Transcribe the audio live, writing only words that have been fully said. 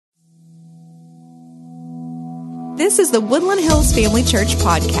This is the Woodland Hills Family Church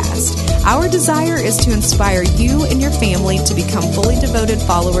podcast. Our desire is to inspire you and your family to become fully devoted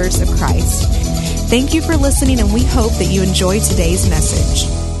followers of Christ. Thank you for listening, and we hope that you enjoy today's message.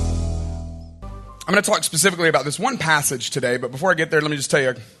 I'm going to talk specifically about this one passage today, but before I get there, let me just tell you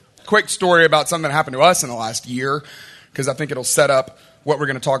a quick story about something that happened to us in the last year, because I think it'll set up what we're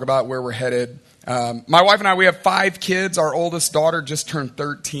going to talk about, where we're headed. My wife and I, we have 5 kids. Our oldest daughter just turned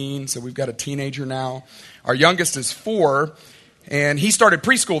 13, so we've got a teenager now. Our youngest is 4, and he started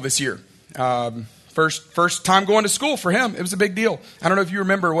preschool this year. First time going to school for him. It was a big deal. I don't know if you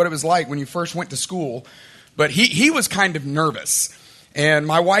remember what it was like when you first went to school, but he was kind of nervous. And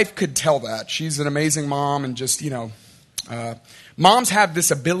my wife could tell that. She's an amazing mom, and just, moms have this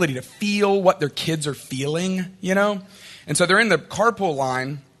ability to feel what their kids are feeling, And so they're in the carpool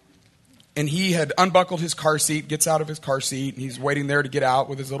line, and he had unbuckled his car seat, gets out of his car seat, and he's waiting there to get out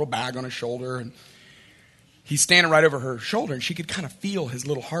with his little bag on his shoulder, and he's standing right over her shoulder, and she could kind of feel his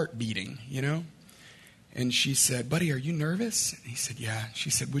little heart beating, And she said, "Buddy, are you nervous?" And he said, "Yeah." She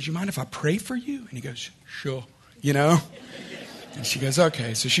said, "Would you mind if I pray for you?" And he goes, "Sure," And she goes,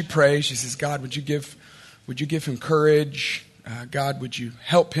 "Okay." So she prays. She says, "God, would you give him courage? God, would you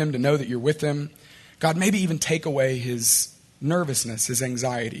help him to know that you're with him? God, maybe even take away his nervousness, his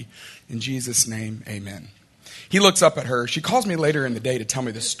anxiety. In Jesus' name, amen." He looks up at her. She calls me later in the day to tell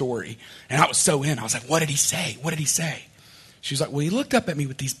me the story. And I was so in. I was like, "What did he say? What did he say?" She was like, "Well, he looked up at me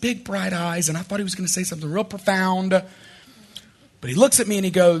with these big bright eyes, and I thought he was going to say something real profound. But he looks at me and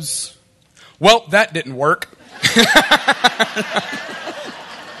he goes, 'Well, that didn't work.'"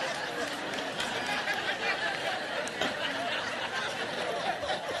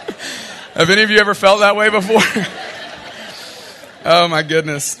 Have any of you ever felt that way before? Oh my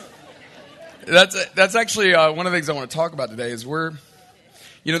goodness. That's actually one of the things I want to talk about today is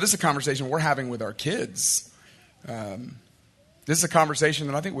this is a conversation we're having with our kids. This is a conversation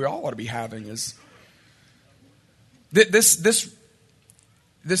that I think we all ought to be having is this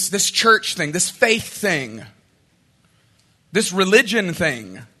church thing, this faith thing, this religion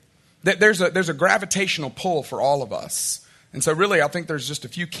thing, that there's a gravitational pull for all of us. And so really, I think there's just a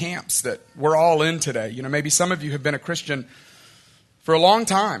few camps that we're all in today. Maybe some of you have been a Christian for a long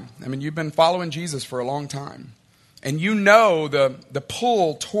time. I mean, you've been following Jesus for a long time. And you know the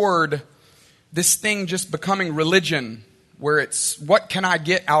pull toward this thing just becoming religion, where it's, what can I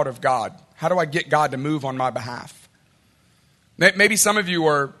get out of God? How do I get God to move on my behalf? Maybe some of you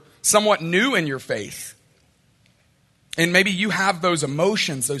are somewhat new in your faith. And maybe you have those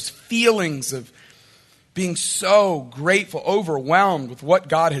emotions, those feelings of being so grateful, overwhelmed with what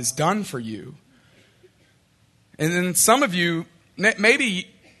God has done for you. And then some of you, maybe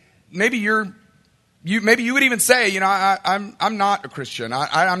you would even say, I'm not a Christian.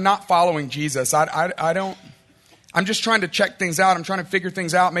 I'm not following Jesus. I'm just trying to check things out. I'm trying to figure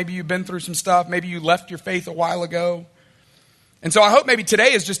things out. Maybe you've been through some stuff. Maybe you left your faith a while ago. And so I hope maybe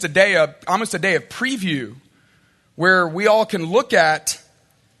today is just almost a day of preview, where we all can look at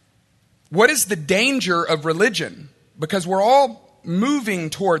what is the danger of religion? Because we're all moving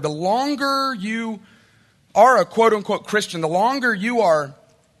toward, the longer you are a quote-unquote Christian, the longer you are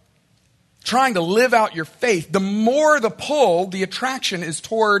trying to live out your faith, the more the pull, the attraction is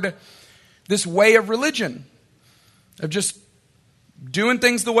toward this way of religion, of just doing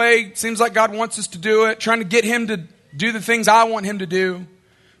things the way it seems like God wants us to do it, trying to get him to do the things I want him to do.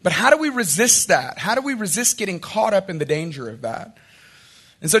 But how do we resist that? How do we resist getting caught up in the danger of that?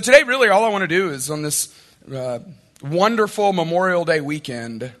 And so today, really, all I want to do is on this wonderful Memorial Day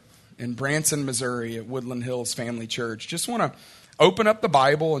weekend in Branson, Missouri at Woodland Hills Family Church, just want to open up the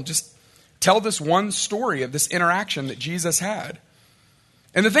Bible and just tell this one story of this interaction that Jesus had.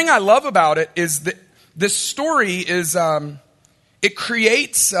 And the thing I love about it is that this story is, it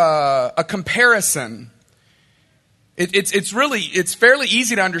creates a comparison. It's fairly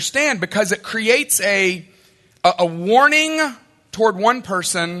easy to understand because it creates a warning toward one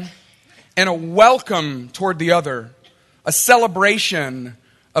person and a welcome toward the other, a celebration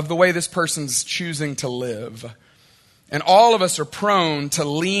of the way this person's choosing to live. And all of us are prone to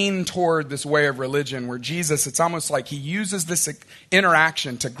lean toward this way of religion where Jesus, it's almost like he uses this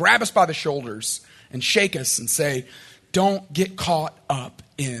interaction to grab us by the shoulders and shake us and say, "Don't get caught up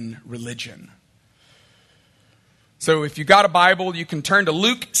in religion." So if you got a Bible, you can turn to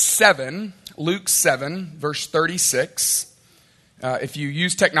Luke 7, verse 36. If you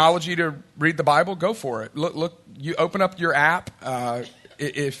use technology to read the Bible, go for it. Look. You open up your app.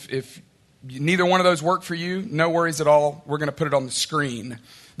 If neither one of those work for you, no worries at all. We're going to put it on the screen.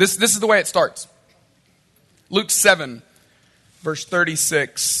 This is the way it starts. Luke 7, verse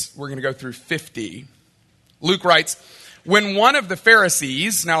 36. We're going to go through 50. Luke writes, when one of the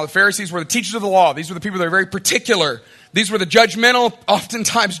Pharisees, now the Pharisees were the teachers of the law. These were the people that were very particular. These were the judgmental,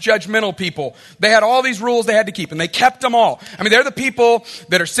 oftentimes judgmental people. They had all these rules they had to keep, and they kept them all. I mean, they're the people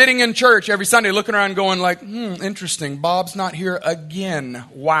that are sitting in church every Sunday looking around going like, interesting, Bob's not here again.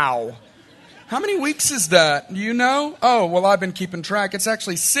 Wow. How many weeks is that? Do you know? Oh, well, I've been keeping track. It's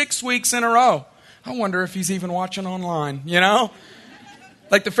actually 6 weeks in a row. I wonder if he's even watching online, you know?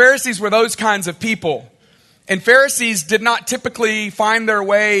 Like the Pharisees were those kinds of people. And Pharisees did not typically find their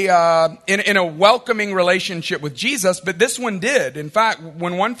way in a welcoming relationship with Jesus, but this one did. In fact,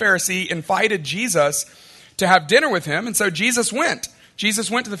 when one Pharisee invited Jesus to have dinner with him, and so Jesus went.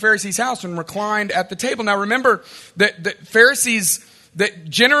 Jesus went to the Pharisee's house and reclined at the table. Now remember that the Pharisees that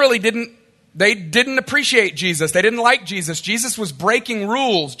generally didn't appreciate Jesus. They didn't like Jesus. Jesus was breaking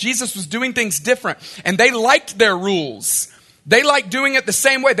rules. Jesus was doing things different. And they liked their rules. They liked doing it the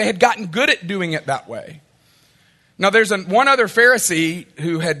same way. They had gotten good at doing it that way. Now, there's one other Pharisee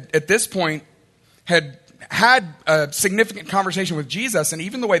who had, at this point, had a significant conversation with Jesus. And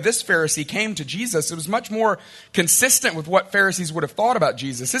even the way this Pharisee came to Jesus, it was much more consistent with what Pharisees would have thought about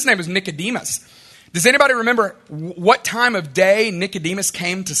Jesus. His name was Nicodemus. Does anybody remember what time of day Nicodemus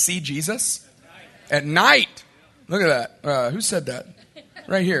came to see Jesus? At night. Look at that. Who said that?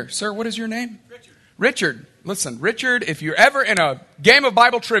 Right here. Sir, what is your name? Richard. Listen, Richard, if you're ever in a game of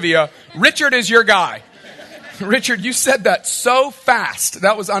Bible trivia, Richard is your guy. Richard, you said that so fast.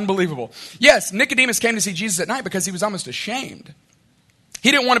 That was unbelievable. Yes, Nicodemus came to see Jesus at night because he was almost ashamed. He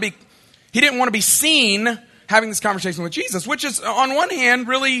didn't want to be seen having this conversation with Jesus, which is on one hand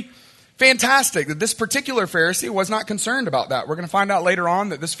really fantastic that this particular Pharisee was not concerned about that. We're going to find out later on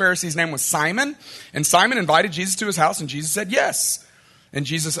that this Pharisee's name was Simon, and Simon invited Jesus to his house, and Jesus said yes. And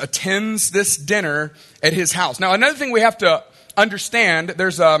Jesus attends this dinner at his house. Now, another thing we have to understand,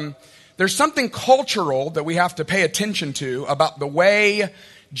 there's something cultural that we have to pay attention to about the way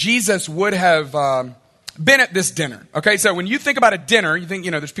Jesus would have been at this dinner. Okay, so when you think about a dinner, you think,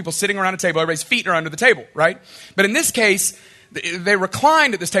 there's people sitting around a table, everybody's feet are under the table, right? But in this case, they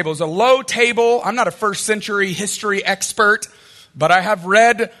reclined at this table. It was a low table. I'm not a first century history expert, but I have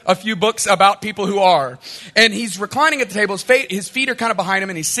read a few books about people who are. And he's reclining at the table. His feet are kind of behind him,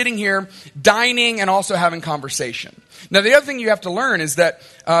 and he's sitting here dining and also having conversation. Now, the other thing you have to learn is that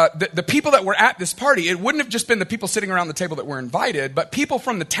the people that were at this party, it wouldn't have just been the people sitting around the table that were invited, but people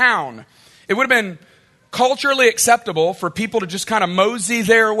from the town. It would have been culturally acceptable for people to just kind of mosey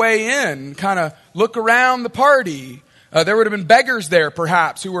their way in, kind of look around the party. There would have been beggars there,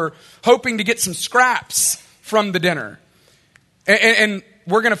 perhaps, who were hoping to get some scraps from the dinner. And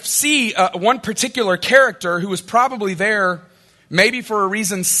we're going to see one particular character who was probably there maybe for a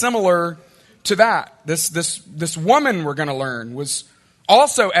reason similar to that. This woman, we're going to learn, was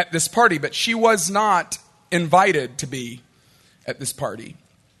also at this party, but she was not invited to be at this party.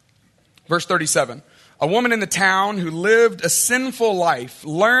 Verse 37. A woman in the town who lived a sinful life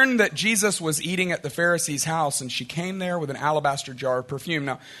learned that Jesus was eating at the Pharisee's house, and she came there with an alabaster jar of perfume.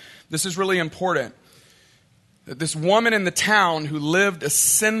 Now, this is really important. That this woman in the town who lived a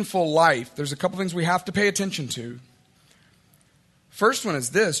sinful life, there's a couple things we have to pay attention to. First one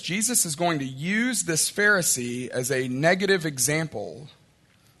is this: Jesus is going to use this Pharisee as a negative example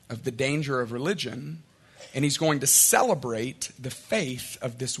of the danger of religion, and he's going to celebrate the faith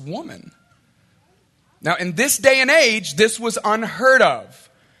of this woman. Now, in this day and age, this was unheard of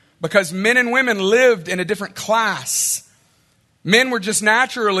because men and women lived in a different class. Men were just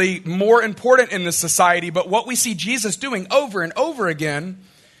naturally more important in this society, but what we see Jesus doing over and over again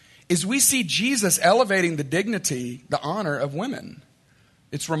is we see Jesus elevating the dignity, the honor of women.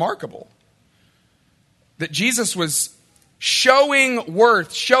 It's remarkable that Jesus was showing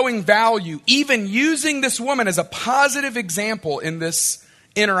worth, showing value, even using this woman as a positive example in this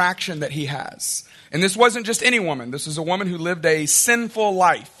interaction that he has. And this wasn't just any woman. This is a woman who lived a sinful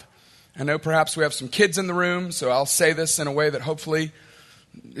life. I know perhaps we have some kids in the room, so I'll say this in a way that hopefully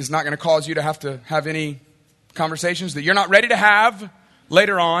is not going to cause you to have any conversations that you're not ready to have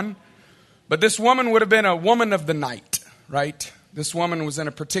later on. But this woman would have been a woman of the night, right? This woman was in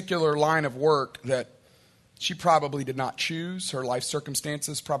a particular line of work that she probably did not choose. Her life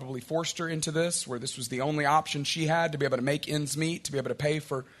circumstances probably forced her into this, where this was the only option she had to be able to make ends meet, to be able to pay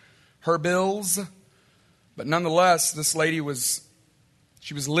for her bills. But nonetheless, this lady was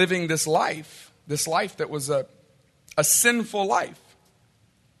living this life that was a sinful life.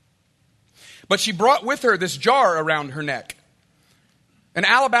 But she brought with her this jar around her neck, an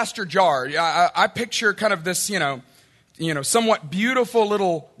alabaster jar. I picture kind of this, somewhat beautiful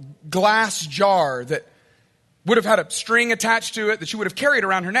little glass jar that would have had a string attached to it that she would have carried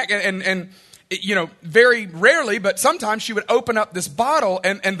around her neck. And very rarely, but sometimes she would open up this bottle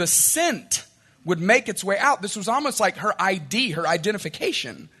and the scent would make its way out. This was almost like her ID, her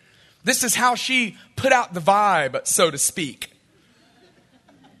identification. This is how she put out the vibe, so to speak.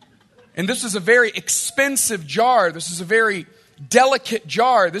 And this was a very expensive jar. This is a very delicate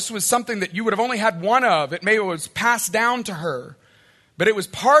jar. This was something that you would have only had one of. It maybe was passed down to her. But it was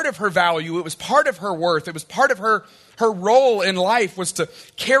part of her value. It was part of her worth. It was part of her role in life was to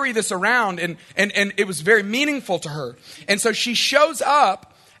carry this around. And it was very meaningful to her. And so she shows up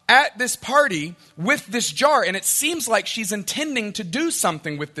at this party with this jar, and it seems like she's intending to do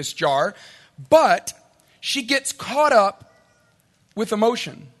something with this jar, but she gets caught up with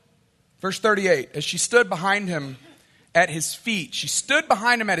emotion. Verse 38, as she stood behind him at his feet,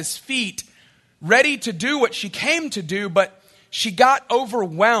 ready to do what she came to do, but she got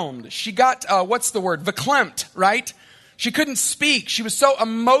overwhelmed. She got, verklempt, right? She couldn't speak. She was so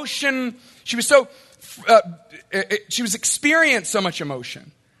she was experiencing so much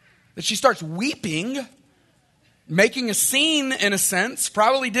emotion that she starts weeping, making a scene in a sense,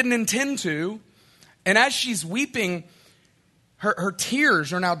 probably didn't intend to. And as she's weeping, her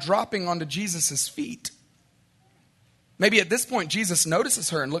tears are now dropping onto Jesus' feet. Maybe at this point, Jesus notices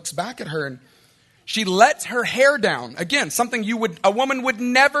her and looks back at her, and she lets her hair down. Again, something a woman would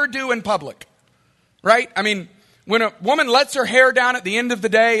never do in public, right? I mean, when a woman lets her hair down at the end of the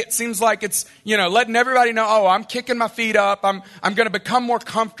day, it seems like it's, letting everybody know, oh, I'm kicking my feet up. I'm going to become more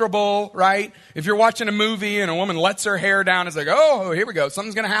comfortable, right? If you're watching a movie and a woman lets her hair down, it's like, oh, here we go.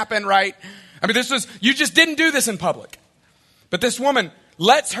 Something's going to happen, right? I mean, you just didn't do this in public. But this woman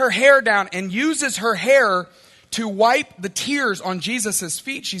lets her hair down and uses her hair to wipe the tears on Jesus'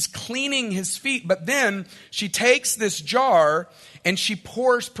 feet. She's cleaning his feet, but then she takes this jar and she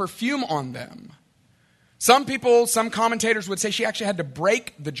pours perfume on them. Some commentators would say she actually had to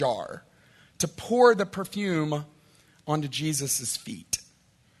break the jar to pour the perfume onto Jesus' feet.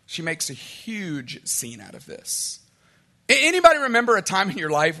 She makes a huge scene out of this. Anybody remember a time in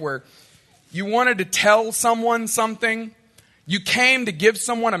your life where you wanted to tell someone something? You came to give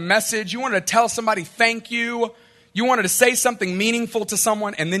someone a message. You wanted to tell somebody thank you. You wanted to say something meaningful to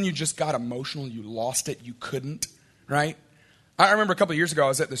someone, and then you just got emotional. You lost it. You couldn't, right? I remember a couple of years ago, I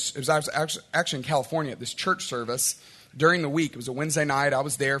was actually in California at this church service during the week. It was a Wednesday night. I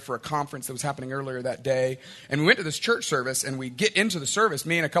was there for a conference that was happening earlier that day. And we went to this church service, and we get into the service,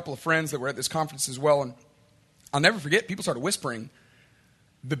 me and a couple of friends that were at this conference as well. And I'll never forget, people started whispering,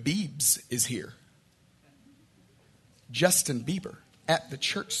 "The Biebs is here." Justin Bieber at the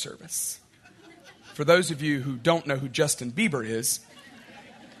church service. For those of you who don't know who Justin Bieber is,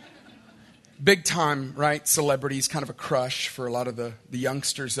 big time, right? Celebrities, kind of a crush for a lot of the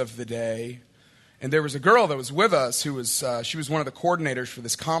youngsters of the day. And there was a girl that was with us who was, she was one of the coordinators for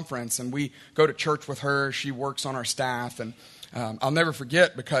this conference, and we go to church with her. She works on our staff, and I'll never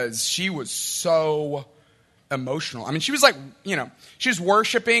forget because she was so emotional. I mean, she was like, she was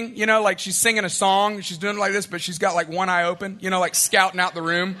worshiping, like she's singing a song, she's doing it like this, but she's got like one eye open, like scouting out the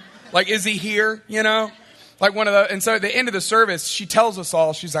room. Like, is he here, Like one of the, and so at the end of the service, she tells us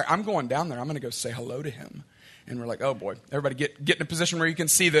all, she's like, I'm going down there. I'm going to go say hello to him. And we're like, oh boy, everybody get in a position where you can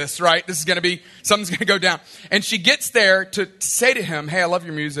see this, right? This is going to be, something's going to go down. And she gets there to say to him, hey, I love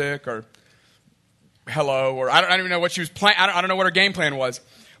your music, or hello, or I don't even know what she was playing. I don't know what her game plan was.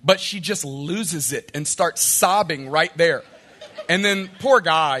 But she just loses it and starts sobbing right there. And then poor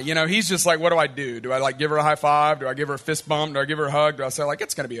guy, he's just like, what do I do? Do I like give her a high five? Do I give her a fist bump? Do I give her a hug? Do I say like,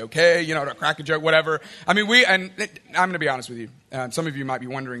 it's going to be okay? Do I crack a joke, whatever? I mean, I'm going to be honest with you. Some of you might be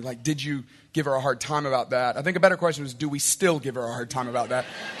wondering, like, did you give her a hard time about that? I think a better question is, do we still give her a hard time about that?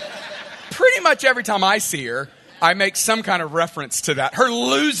 Pretty much every time I see her, I make some kind of reference to that. Her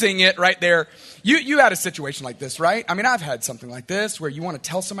losing it right there. You had a situation like this, right? I mean, I've had something like this where you want to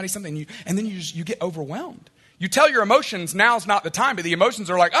tell somebody something and then you get overwhelmed. You tell your emotions, now's not the time, but the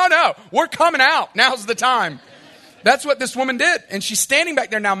emotions are like, oh no, we're coming out. Now's the time. That's what this woman did. And she's standing back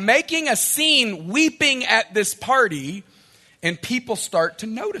there now making a scene, weeping at this party, and people start to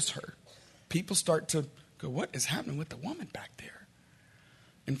notice her. People start to go, what is happening with the woman back there?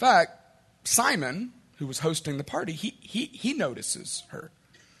 In fact, Simon, who was hosting the party, he notices her.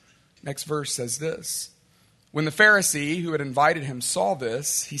 Next verse says this. When the Pharisee who had invited him saw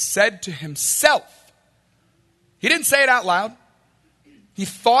this, he said to himself, he didn't say it out loud. He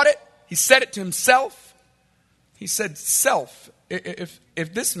thought it. He said it to himself. He said, self,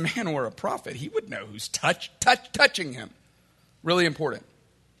 if this man were a prophet, he would know who's touching him. Really important.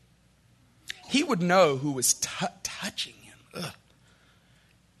 He would know who was touching him. Ugh.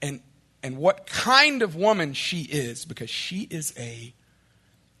 And what kind of woman she is, because she is a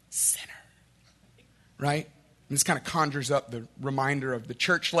sinner. right? And this kind of conjures up the reminder of the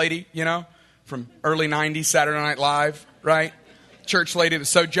church lady, from early 90s Saturday Night Live, right? Church lady that's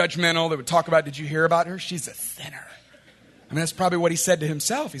so judgmental that would talk about, did you hear about her? She's a sinner. I mean, that's probably what he said to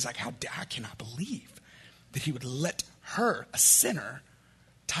himself. He's like, I cannot believe that he would let her, a sinner,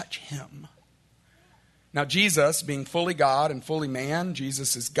 touch him. Now, Jesus, being fully God and fully man,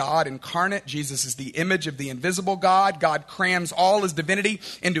 Jesus is God incarnate. Jesus is the image of the invisible God. God crams all his divinity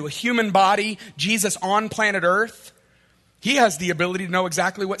into a human body. Jesus on planet Earth. He has the ability to know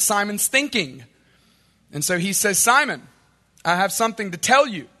exactly what Simon's thinking. And so he says, Simon, I have something to tell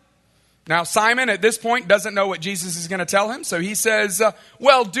you. Now, Simon at this point doesn't know what Jesus is going to tell him. So he says,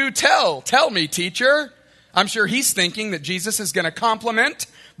 well, do tell. Tell me, teacher. I'm sure he's thinking that Jesus is going to compliment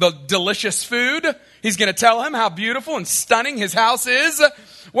the delicious food. He's going to tell him how beautiful and stunning his house is.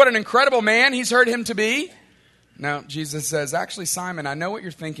 What an incredible man he's heard him to be. Now, Jesus says, actually, Simon, I know what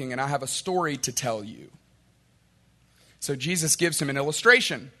you're thinking, and I have a story to tell you. So Jesus gives him an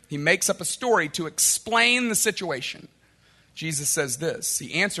illustration. He makes up a story to explain the situation. Jesus says this.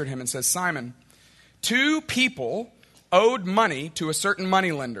 He answered him and says, Simon, 2 people owed money to a certain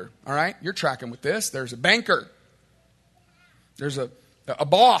moneylender. All right, you're tracking with this. There's a banker. There's a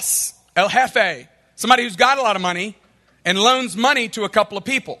boss, el jefe, somebody who's got a lot of money and loans money to a couple of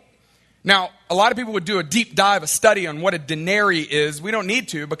people. Now, a lot of people would do a deep dive, a study on what a denarii is. We don't need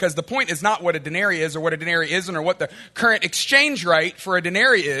to, because the point is not what a denarii is or what a denarii isn't or what the current exchange rate for a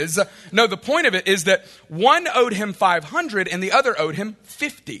denarii is. No, the point of it is that one owed him 500 and the other owed him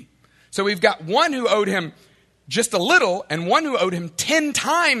 50. So we've got one who owed him just a little and one who owed him 10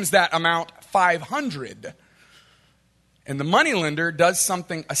 times that amount, 500. And the moneylender does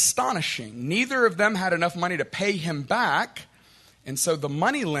something astonishing. Neither of them had enough money to pay him back. And so the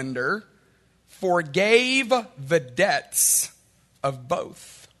moneylender forgave the debts of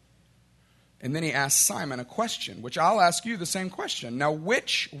both. And then he asked Simon a question, which I'll ask you the same question. Now,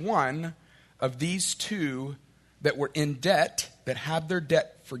 which one of these 2 that were in debt, that had their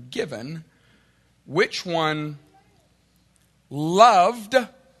debt forgiven, which one loved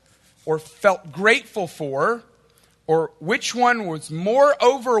or felt grateful for, or which one was more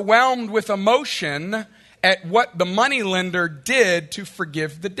overwhelmed with emotion at what the moneylender did to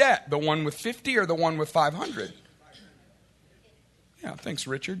forgive the debt? The one with 50 or the one with 500? Yeah, thanks,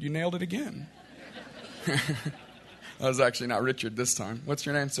 Richard. You nailed it again. That was actually not Richard this time. What's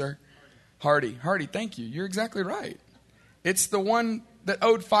your name, sir? Hardy. Hardy, thank you. You're exactly right. It's the one that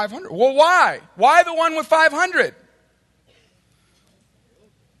owed 500. Well, why? Why the one with 500?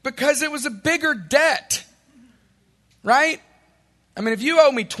 Because it was a bigger debt, right? I mean, if you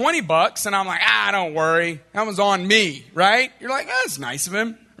owe me $20 and I'm like, don't worry, that was on me, right? You're like, that's nice of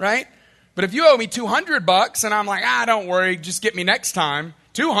him, right? But if you owe me $200 and I'm like, don't worry, just get me next time.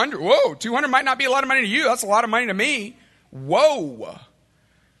 200, whoa, 200 might not be a lot of money to you. That's a lot of money to me. Whoa.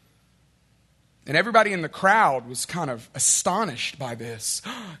 And everybody in the crowd was kind of astonished by this.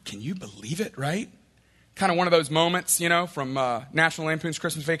 Can you believe it, right? Kind of one of those moments, from National Lampoon's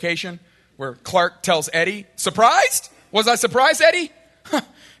Christmas Vacation, where Clark tells Eddie, surprised? Was I surprised, Eddie?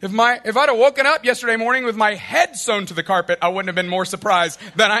 If I'd have woken up yesterday morning with my head sewn to the carpet, I wouldn't have been more surprised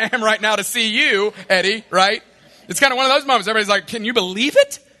than I am right now to see you, Eddie, right? It's kind of one of those moments. Everybody's like, can you believe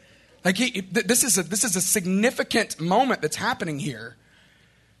it? Like, this is a significant moment that's happening here.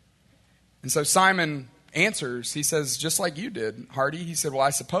 And so Simon answers. He says, just like you did, Hardy. He said, well,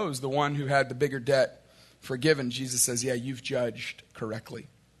 I suppose the one who had the bigger debt forgiven. Jesus says, yeah, you've judged correctly.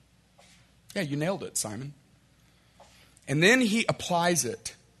 Yeah, you nailed it, Simon. And then he applies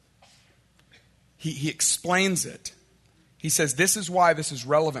it. He explains it. He says, this is why this is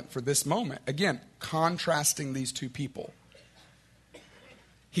relevant for this moment. Again, contrasting these 2 people.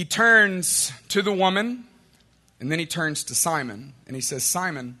 He turns to the woman, and then he turns to Simon. And he says,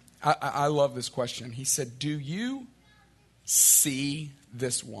 Simon, I love this question. He said, do you see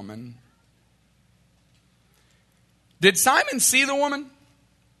this woman? Did Simon see the woman?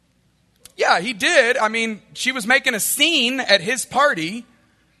 Yeah, he did. I mean, she was making a scene at his party.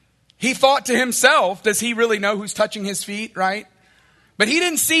 He thought to himself, does he really know who's touching his feet, right? But he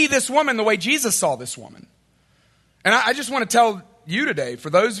didn't see this woman the way Jesus saw this woman. And I just want to tell you today, for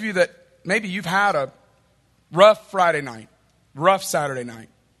those of you that maybe you've had a rough Friday night, rough Saturday night.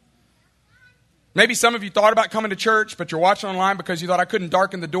 Maybe some of you thought about coming to church, but you're watching online because you thought I couldn't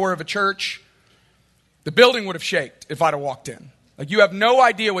darken the door of a church. The building would have shaken if I'd have walked in. Like, you have no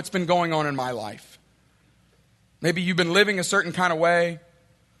idea what's been going on in my life. Maybe you've been living a certain kind of way,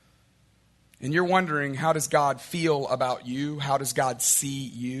 and you're wondering, how does God feel about you? How does God see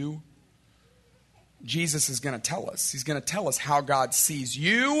you? Jesus is going to tell us. He's going to tell us how God sees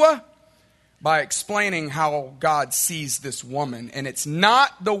you by explaining how God sees this woman. And it's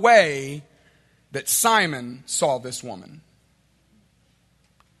not the way that Simon saw this woman.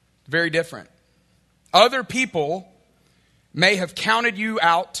 Very different. Other people may have counted you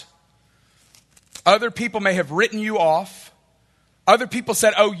out. Other people may have written you off. Other people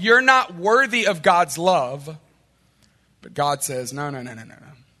said, oh, you're not worthy of God's love. But God says, no.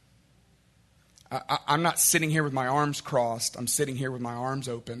 I'm not sitting here with my arms crossed. I'm sitting here with my arms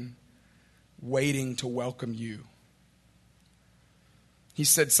open, waiting to welcome you. He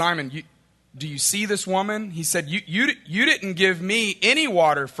said, Simon, do you see this woman? He said, you didn't give me any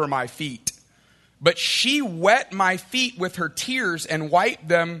water for my feet, but she wet my feet with her tears and wiped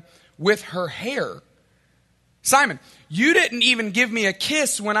them with her hair. Simon, you didn't even give me a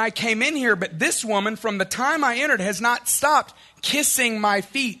kiss when I came in here, but this woman, from the time I entered, has not stopped kissing my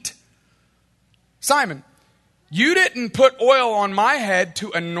feet. Simon, you didn't put oil on my head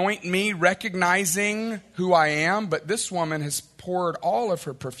to anoint me, recognizing who I am, but this woman has poured all of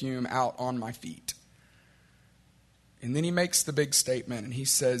her perfume out on my feet. And then he makes the big statement, and he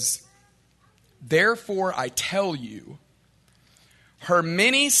says, therefore I tell you, her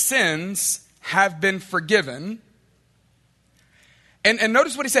many sins have been forgiven. And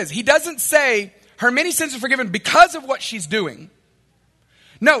notice what he says. He doesn't say her many sins are forgiven because of what she's doing.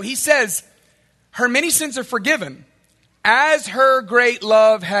 No, he says her many sins are forgiven as her great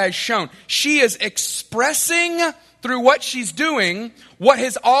love has shown. She is expressing through what she's doing what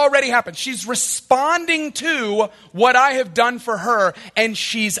has already happened. She's responding to what I have done for her, and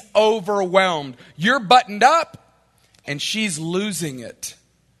she's overwhelmed. You're buttoned up, and she's losing it.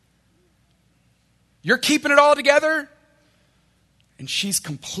 You're keeping it all together, and she's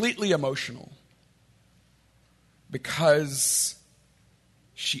completely emotional because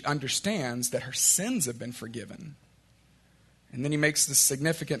she understands that her sins have been forgiven. And then he makes this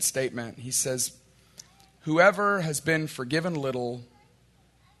significant statement. He says, whoever has been forgiven little,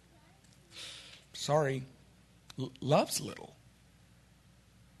 loves little.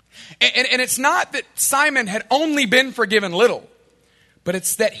 And it's not that Simon had only been forgiven little, but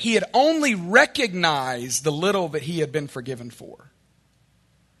it's that he had only recognized the little that he had been forgiven for.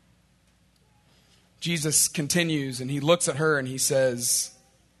 Jesus continues and he looks at her and he says,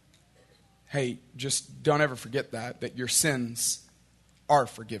 hey, just don't ever forget that your sins are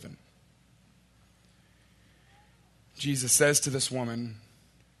forgiven. Jesus says to this woman,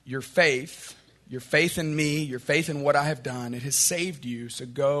 your faith in me, your faith in what I have done, it has saved you, so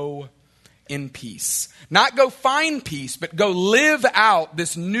go in peace. Not go find peace, but go live out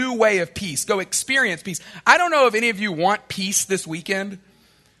this new way of peace. Go experience peace. I don't know if any of you want peace this weekend.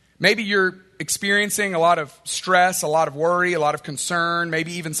 Maybe you're experiencing a lot of stress, a lot of worry, a lot of concern,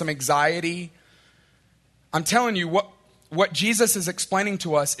 maybe even some anxiety. I'm telling you, what Jesus is explaining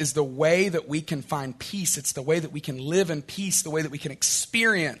to us is the way that we can find peace. It's the way that we can live in peace, the way that we can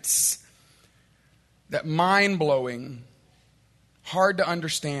experience that mind-blowing, hard to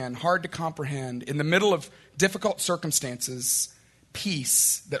understand, hard to comprehend, in the middle of difficult circumstances,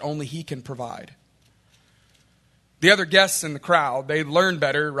 peace that only he can provide. The other guests in the crowd, they learned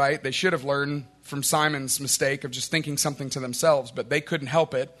better, right? They should have learned from Simon's mistake of just thinking something to themselves, but they couldn't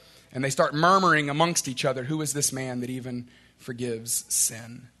help it. And they start murmuring amongst each other, who is this man that even forgives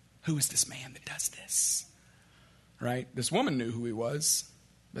sin? Who is this man that does this? Right? This woman knew who he was,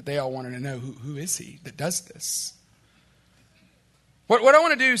 but they all wanted to know, who is he that does this? What I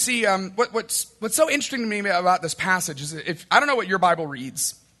want to do, see, what's so interesting to me about this passage is, if I don't know what your Bible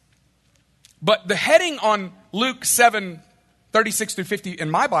reads, but the heading on Luke 7:36 through 50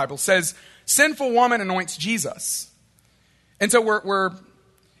 in my Bible says, sinful woman anoints Jesus. And so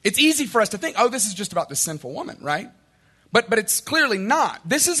it's easy for us to think, oh, this is just about this sinful woman, right? But it's clearly not.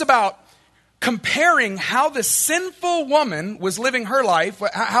 This is about comparing how this sinful woman was living her life,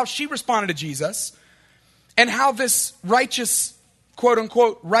 how she responded to Jesus, and how this righteous, quote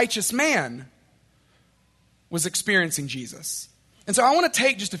unquote, righteous man was experiencing Jesus. And so I want to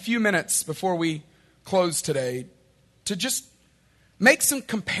take just a few minutes before we close today to just make some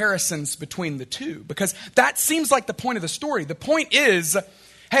comparisons between the two, because that seems like the point of the story. The point is,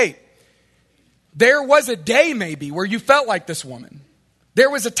 hey, there was a day maybe where you felt like this woman. There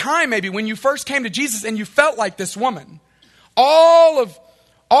was a time maybe when you first came to Jesus and you felt like this woman. All of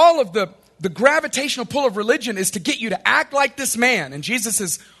the gravitational pull of religion is to get you to act like this man. And Jesus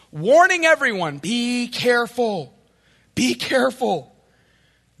is warning everyone, be careful. Be careful.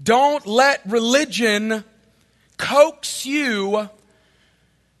 Don't let religion coax you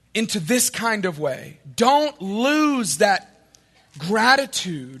into this kind of way. Don't lose that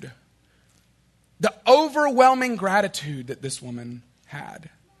gratitude, the overwhelming gratitude that this woman had.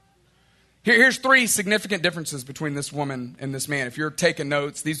 Here's 3 significant differences between this woman and this man. If you're taking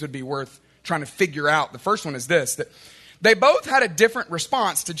notes, these would be worth trying to figure out. The first one is this, that they both had a different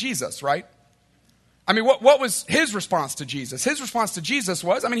response to Jesus, right? I mean, what was his response to Jesus? His response to Jesus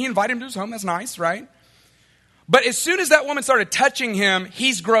was, he invited him to his home. That's nice, right? But as soon as that woman started touching him,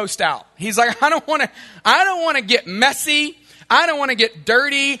 he's grossed out. He's like, I don't want to get messy. I don't want to get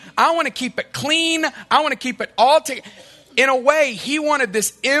dirty. I want to keep it clean. I want to keep it all together. In a way, he wanted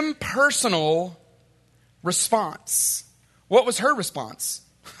this impersonal response. What was her response?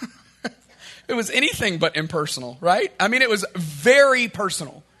 It was anything but impersonal, right? It was very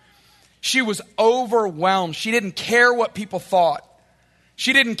personal. She was overwhelmed. She didn't care what people thought.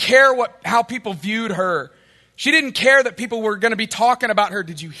 She didn't care how people viewed her. She didn't care that people were going to be talking about her.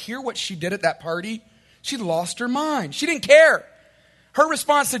 Did you hear what she did at that party? She lost her mind. She didn't care. Her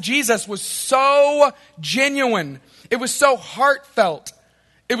response to Jesus was so genuine. It was so heartfelt.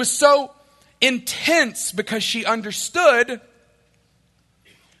 It was so intense because she understood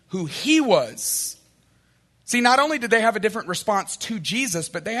who he was. See, not only did they have a different response to Jesus,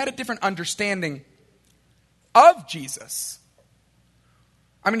 but they had a different understanding of Jesus.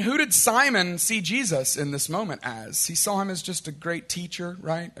 Who did Simon see Jesus in this moment as? He saw him as just a great teacher,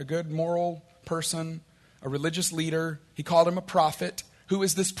 right? A good moral person, a religious leader. He called him a prophet. Who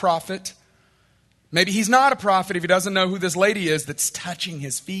is this prophet? Maybe he's not a prophet if he doesn't know who this lady is that's touching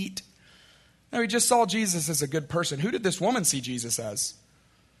his feet. No, he just saw Jesus as a good person. Who did this woman see Jesus as?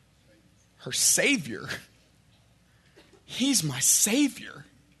 Her Savior. He's my Savior.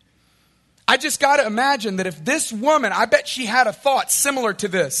 I just got to imagine that if this woman, I bet she had a thought similar to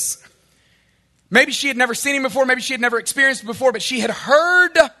this. Maybe she had never seen him before. Maybe she had never experienced him before, but she had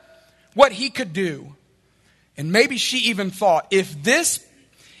heard what he could do. And maybe she even thought, if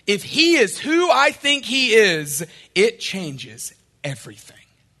he is who I think he is, it changes everything.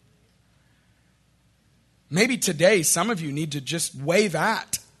 Maybe today some of you need to just weigh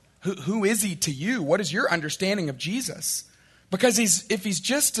that. Who is he to you? What is your understanding of Jesus? Because if he's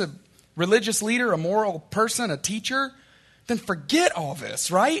just a religious leader, a moral person, a teacher, then forget all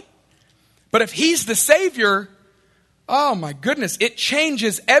this, right? But if he's the Savior, oh my goodness, it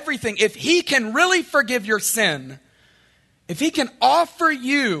changes everything. If he can really forgive your sin, if he can offer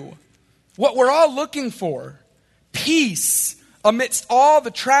you what we're all looking for, peace amidst all the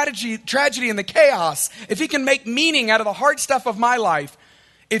tragedy and the chaos, if he can make meaning out of the hard stuff of my life,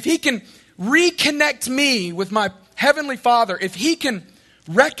 if he can reconnect me with my Heavenly Father, if he can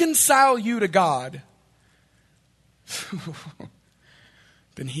reconcile you to God,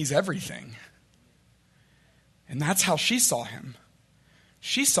 then he's everything. And that's how she saw him.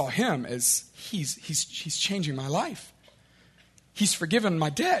 She saw him as he's changing my life. He's forgiven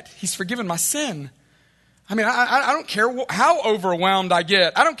my debt. He's forgiven my sin. I don't care how overwhelmed I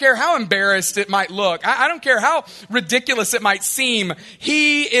get. I don't care how embarrassed it might look. I don't care how ridiculous it might seem.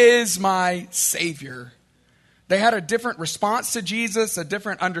 He is my Savior. They had a different response to Jesus, a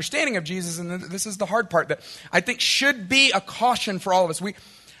different understanding of Jesus, and this is the hard part that I think should be a caution for all of us.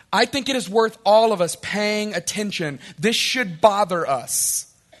 I think it is worth all of us paying attention. This should bother us,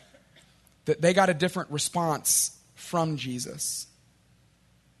 that they got a different response from Jesus.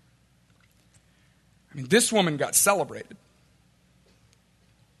 This woman got celebrated.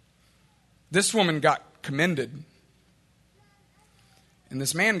 This woman got commended. And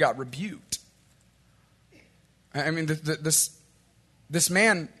this man got rebuked. This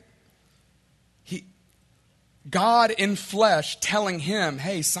man, God in flesh telling him,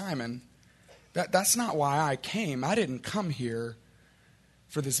 hey, Simon, that's not why I came. I didn't come here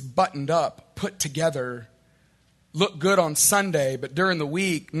for this buttoned up, put together, look good on Sunday, but during the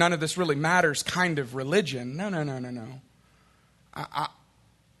week, none of this really matters kind of religion. No.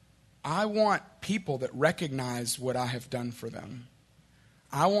 I want people that recognize what I have done for them.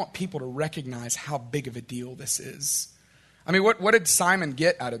 I want people to recognize how big of a deal this is. What did Simon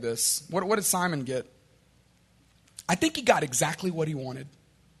get out of this? What did Simon get? I think he got exactly what he wanted.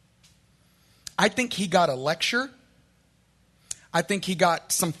 I think he got a lecture. I think he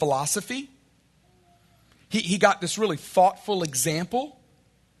got some philosophy. He got this really thoughtful example.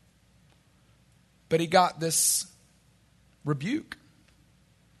 But he got this rebuke.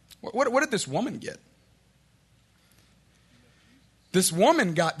 What did this woman get? This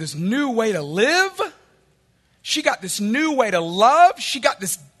woman got this new way to live. She got this new way to love. She got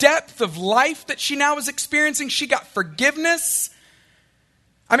this depth of life that she now is experiencing. She got forgiveness.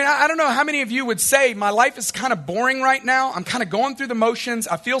 I don't know how many of you would say, my life is kind of boring right now. I'm kind of going through the motions.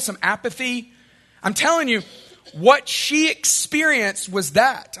 I feel some apathy. I'm telling you, what she experienced was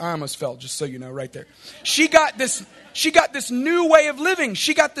that. I almost fell, just so you know, right there. She got this she got this new way of living.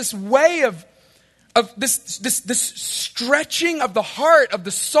 She got this way of this stretching of the heart, of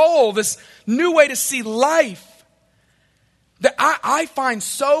the soul, this new way to see life that I find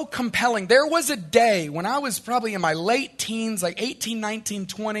so compelling. There was a day when I was probably in my late teens, like 18, 19,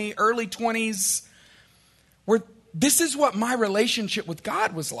 20, early 20s, where this is what my relationship with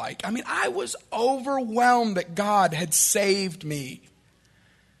God was like. I mean, I was overwhelmed that God had saved me.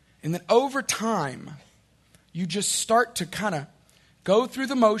 And then over time, you just start to kind of go through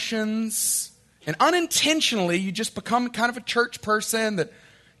the motions, and unintentionally, you just become kind of a church person that,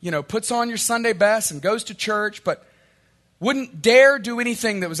 puts on your Sunday best and goes to church, but wouldn't dare do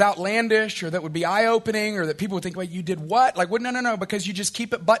anything that was outlandish or that would be eye-opening or that people would think, wait, you did what? Like, well, no, because you just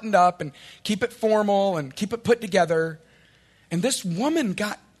keep it buttoned up and keep it formal and keep it put together. And this woman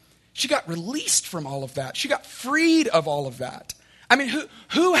got released from all of that. She got freed of all of that. I mean,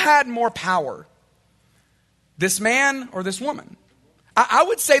 who had more power? This man or this woman? I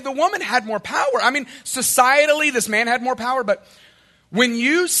would say the woman had more power. I mean, societally, this man had more power, but when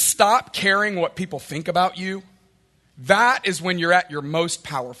you stop caring what people think about you, that is when you're at your most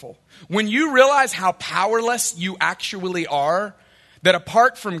powerful. When you realize how powerless you actually are, that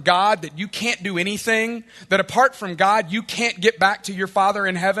apart from God, that you can't do anything, that apart from God, you can't get back to your Father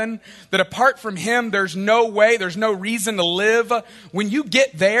in heaven, that apart from Him, there's no way, there's no reason to live. When you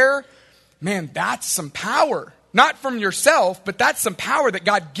get there, man, that's some power. Not from yourself, but that's some power that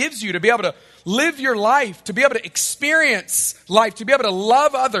God gives you to be able to live your life, to be able to experience life, to be able to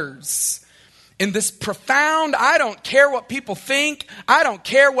love others. In this profound, I don't care what people think. I don't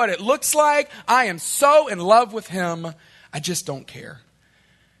care what it looks like. I am so in love with Him. I just don't care.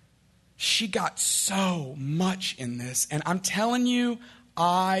 She got so much in this. And I'm telling you,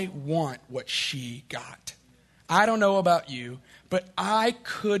 I want what she got. I don't know about you, but I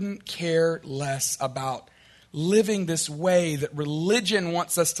couldn't care less about living this way that religion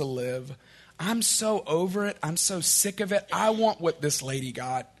wants us to live. I'm so over it. I'm so sick of it. I want what this lady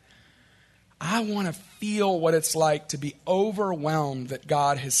got. I want to feel what it's like to be overwhelmed that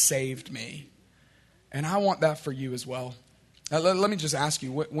God has saved me. And I want that for you as well. Let me just ask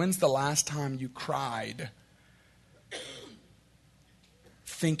you, when's the last time you cried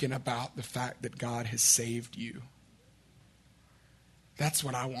thinking about the fact that God has saved you? That's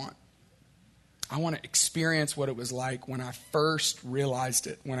what I want. I want to experience what it was like when I first realized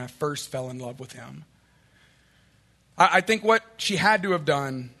it, when I first fell in love with Him. I think what she had to have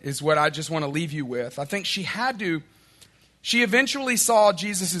done is what I just want to leave you with. I think she eventually saw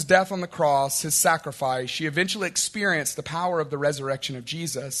Jesus' death on the cross, His sacrifice. She eventually experienced the power of the resurrection of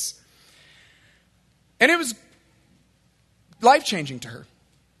Jesus. And it was life-changing to her.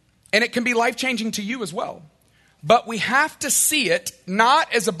 And it can be life-changing to you as well. But we have to see it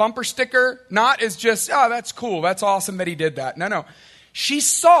not as a bumper sticker, not as just, oh, that's cool, that's awesome that he did that. No. She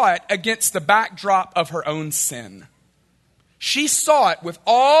saw it against the backdrop of her own sin. She saw it with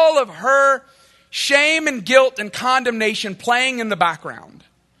all of her shame and guilt and condemnation playing in the background.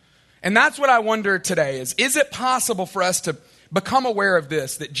 And that's what I wonder today is it possible for us to become aware of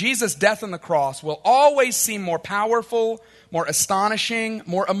this, that Jesus' death on the cross will always seem more powerful, more astonishing,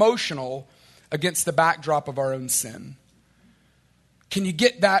 more emotional against the backdrop of our own sin? Can you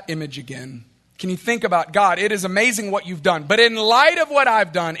get that image again? Can you think about, God, it is amazing what you've done, but in light of what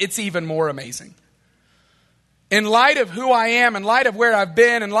I've done, it's even more amazing. In light of who I am, in light of where I've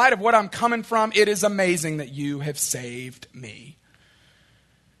been, in light of what I'm coming from, it is amazing that you have saved me.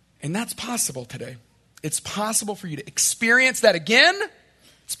 And that's possible today. It's possible for you to experience that again.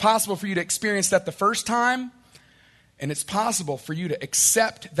 It's possible for you to experience that the first time. And it's possible for you to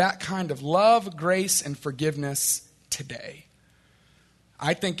accept that kind of love, grace, and forgiveness today.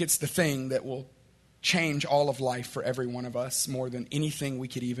 I think it's the thing that will change all of life for every one of us more than anything we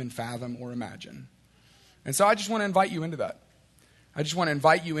could even fathom or imagine. And so I just want to invite you into that. I just want to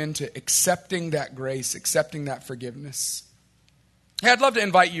invite you into accepting that grace, accepting that forgiveness. Hey, I'd love to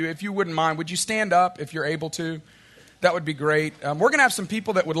invite you, if you wouldn't mind, would you stand up if you're able to? That would be great. We're going to have some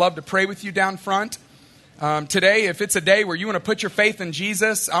people that would love to pray with you down front. Today, if it's a day where you want to put your faith in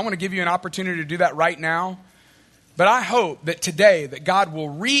Jesus, I want to give you an opportunity to do that right now. But I hope that today that God will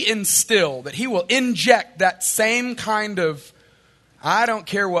reinstill, that He will inject that same kind of, I don't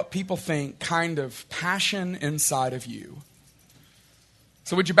care what people think, kind of passion inside of you.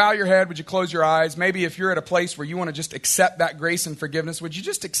 So would you bow your head? Would you close your eyes? Maybe if you're at a place where you want to just accept that grace and forgiveness, would you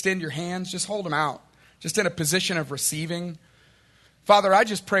just extend your hands? Just hold them out. Just in a position of receiving. Father, I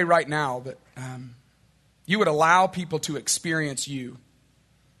just pray right now that you would allow people to experience you.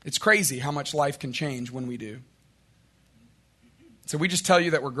 It's crazy how much life can change when we do. So we just tell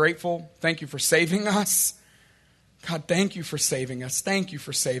you that we're grateful. Thank you for saving us. God, thank you for saving us. Thank you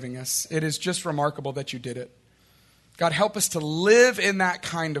for saving us. It is just remarkable that you did it. God, help us to live in that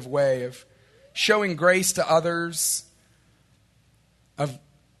kind of way of showing grace to others, of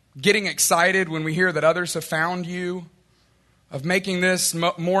getting excited when we hear that others have found you, of making this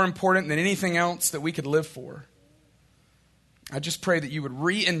more important than anything else that we could live for. I just pray that you would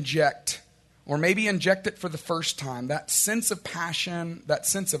re-inject, or maybe inject it for the first time, that sense of passion, that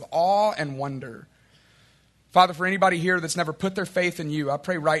sense of awe and wonder. Father, for anybody here that's never put their faith in you, I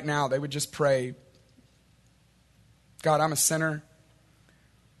pray right now they would just pray, God, I'm a sinner,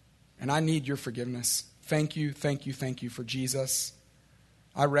 and I need your forgiveness. Thank you, thank you, thank you for Jesus.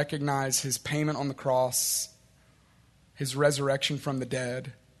 I recognize his payment on the cross, his resurrection from the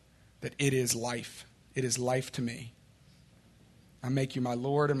dead, that it is life. It is life to me. I make you my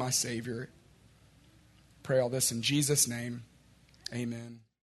Lord and my Savior. Pray all this in Jesus' name. Amen.